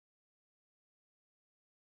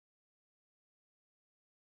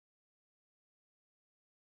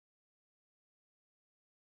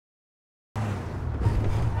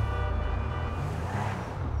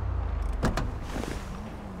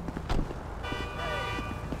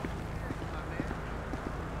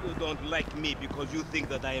don't like me because you think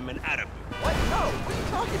that I am an Arab. What? No, what are you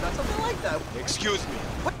talking about? Something like that. Excuse me.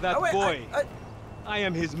 What? That Oh, wait, boy. I... I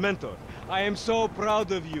am his mentor. I am so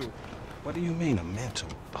proud of you. What do you mean, a mentor?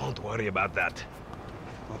 Don't worry about that.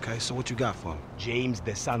 Okay, so what you got for him? James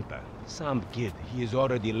De Santa. Some kid. He is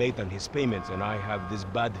already late on his payments, and I have this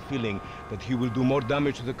bad feeling that he will do more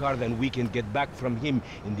damage to the car than we can get back from him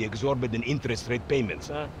in the exorbitant interest rate payments,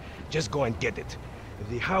 huh? Just go and get it.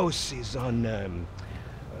 The house is on,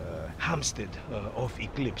 Hampstead, off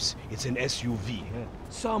Eclipse. It's an SUV. Huh?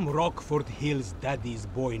 Some Rockford Hills daddy's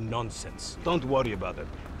boy nonsense. Don't worry about it.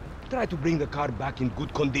 Try to bring the car back in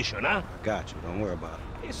good condition, huh? Got you, don't worry about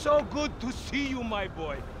it. It's so good to see you, my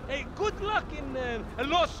boy. Hey, good luck in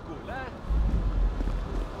law school, huh?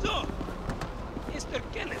 So, Mr.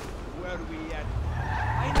 Kenneth, where we at?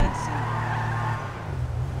 Financing?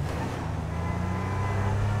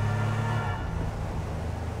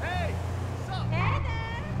 Hey, what's up? Hey there!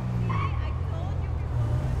 See, I told you we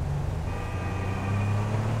would.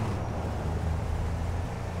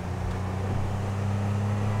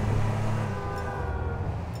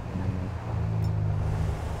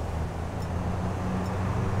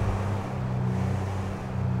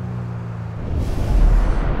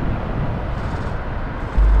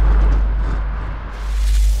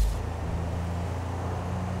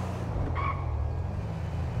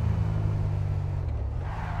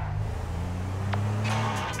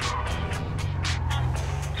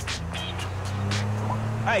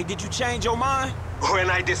 Hey, did you change your mind? When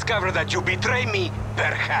I discover that you betray me,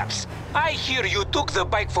 perhaps. I hear you took the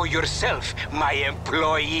bike for yourself, my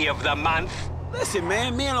employee of the month. Listen,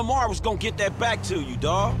 man, me and Lamar was gonna get that back to you,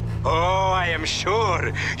 dawg. Oh, I am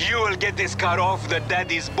sure. You will get this car off the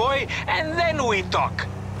daddy's boy, and then we talk.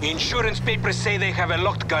 Insurance papers say they have a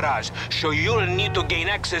locked garage, so you'll need to gain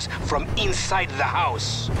access from inside the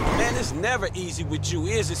house. Man, it's never easy with you,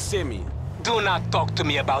 is it, Simeon? Do not talk to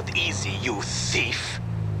me about easy, you thief.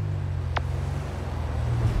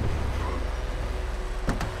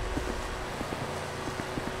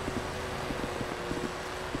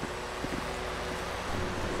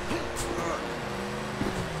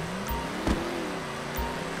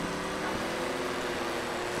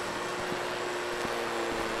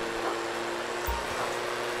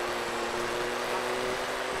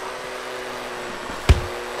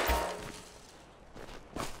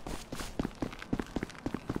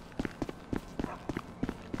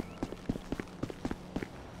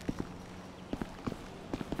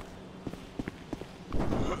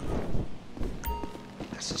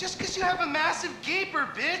 Just because you have a massive gaper,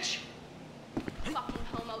 bitch! Fucking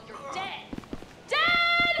homo, you're dead!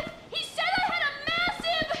 Dad! He said I had a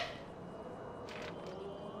massive...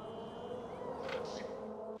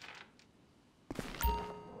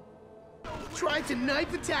 Tried to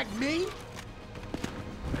knife attack me?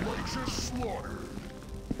 Righteous slaughter.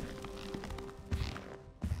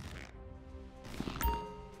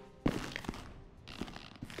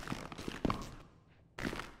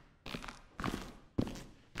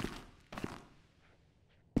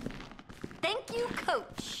 Thank you,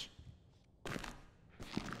 Coach.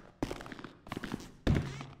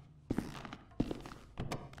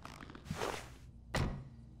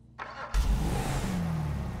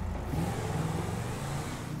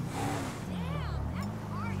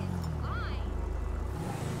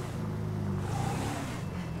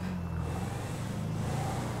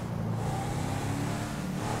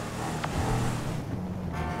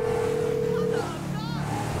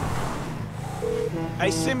 Hey,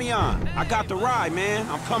 Simeon, I got the ride, man.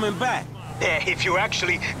 I'm coming back. If you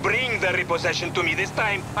actually bring the repossession to me this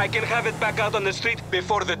time, I can have it back out on the street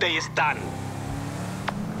before the day is done.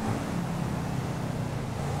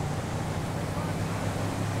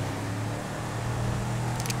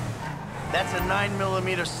 That's a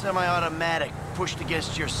 9mm semi-automatic pushed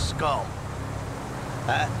against your skull.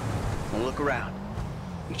 Don't look around.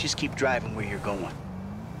 You just keep driving where you're going.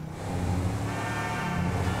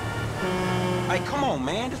 Hey, come on,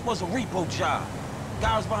 man. This was a repo job.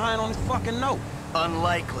 Guy was behind on his fucking note.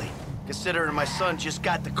 Unlikely, considering my son just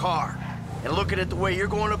got the car. And looking at the way you're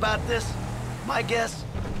going about this, my guess,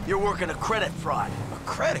 you're working a credit fraud. A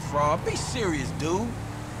credit fraud? Be serious, dude.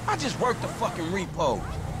 I just worked the fucking repos.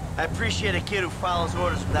 I appreciate a kid who follows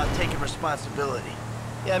orders without taking responsibility.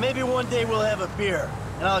 Yeah, maybe one day we'll have a beer,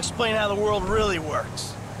 and I'll explain how the world really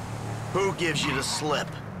works. Who gives you the slip?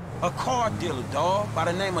 A car dealer, dawg, by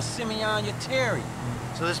the name of Simeon Yetarian.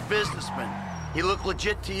 So this businessman, he look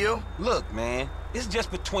legit to you? Look, man, it's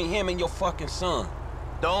just between him and your fucking son.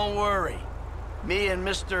 Don't worry. Me and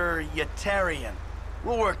Mr. Yetarian,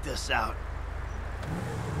 we'll work this out.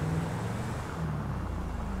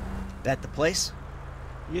 That the place?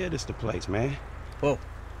 Yeah, this the place, man. Whoa.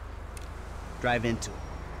 Drive into it.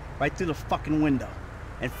 Right through the fucking window.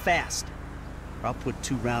 And fast. Or I'll put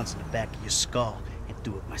 2 rounds in the back of your skull and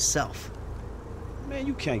do it myself. Man,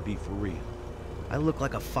 you can't be for real. I look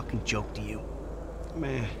like a fucking joke to you.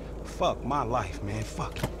 Man, fuck my life, man.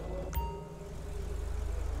 Fuck it.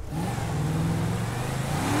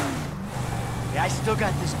 Yeah, I still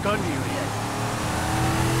got this gun to your head.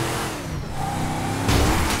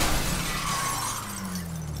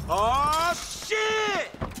 Oh, shit!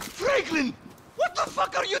 Franklin! What the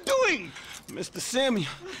fuck are you doing? Mr. Simeon,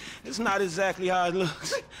 it's not exactly how it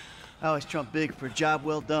looks. I always trump big for a job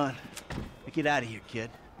well done. Now get out of here, kid.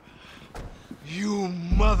 You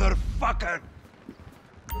motherfucker!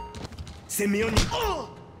 Simeon.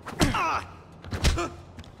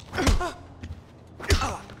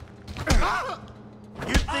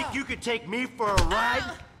 You think you could take me for a ride?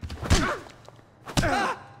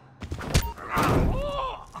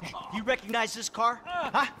 You recognize this car?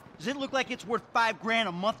 Huh? Does it look like it's worth $5 grand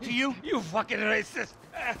a month to you? You fucking racist!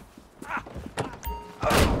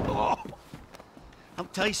 I'll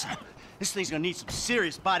tell you something. This thing's gonna need some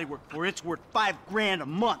serious body work before it's worth $5 grand a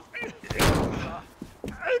month.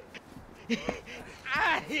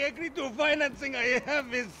 He agreed to financing. I have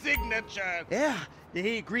his signature. Yeah, did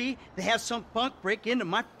he agree to have some punk break into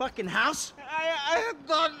my fucking house? I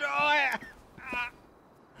don't know.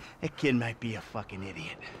 That kid might be a fucking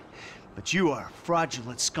idiot, but you are a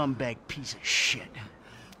fraudulent scumbag piece of shit.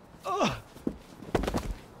 Ugh.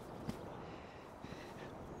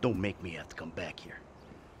 Don't make me have to come back here.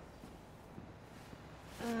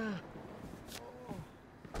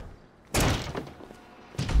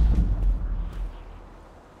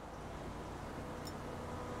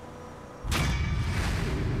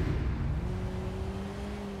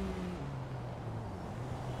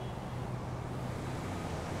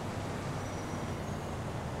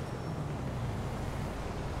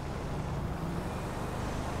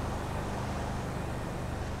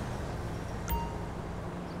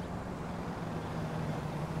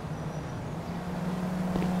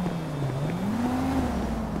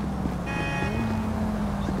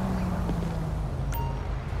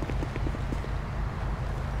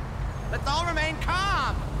 Let's all remain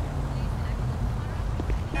calm.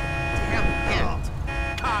 Damn it,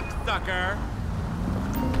 cocksucker.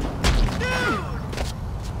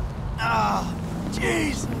 Oh,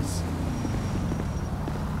 Jesus!